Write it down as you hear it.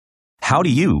How do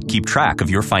you keep track of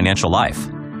your financial life?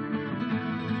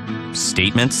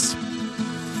 Statements?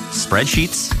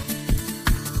 Spreadsheets?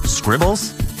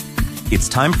 Scribbles? It's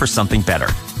time for something better,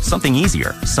 something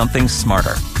easier, something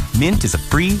smarter. Mint is a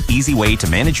free, easy way to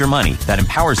manage your money that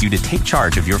empowers you to take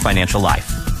charge of your financial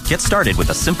life. Get started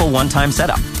with a simple one-time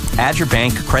setup. Add your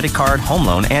bank, credit card, home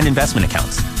loan, and investment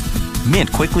accounts.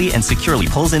 Mint quickly and securely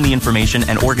pulls in the information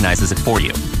and organizes it for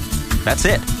you. That's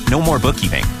it. No more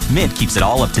bookkeeping. Mint keeps it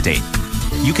all up to date.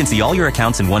 You can see all your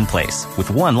accounts in one place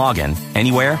with one login,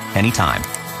 anywhere, anytime.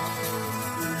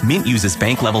 Mint uses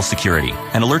bank-level security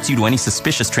and alerts you to any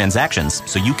suspicious transactions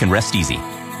so you can rest easy.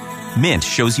 Mint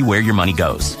shows you where your money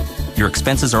goes. Your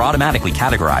expenses are automatically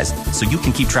categorized so you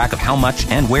can keep track of how much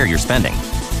and where you're spending.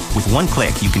 With one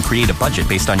click, you can create a budget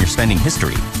based on your spending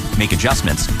history, make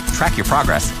adjustments, track your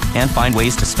progress, and find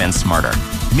ways to spend smarter.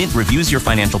 Mint reviews your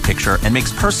financial picture and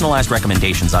makes personalized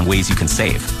recommendations on ways you can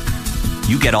save.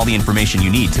 You get all the information you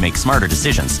need to make smarter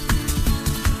decisions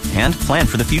and plan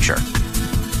for the future.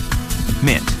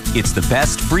 Mint. It's the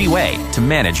best free way to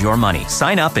manage your money.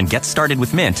 Sign up and get started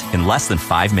with Mint in less than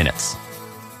 5 minutes.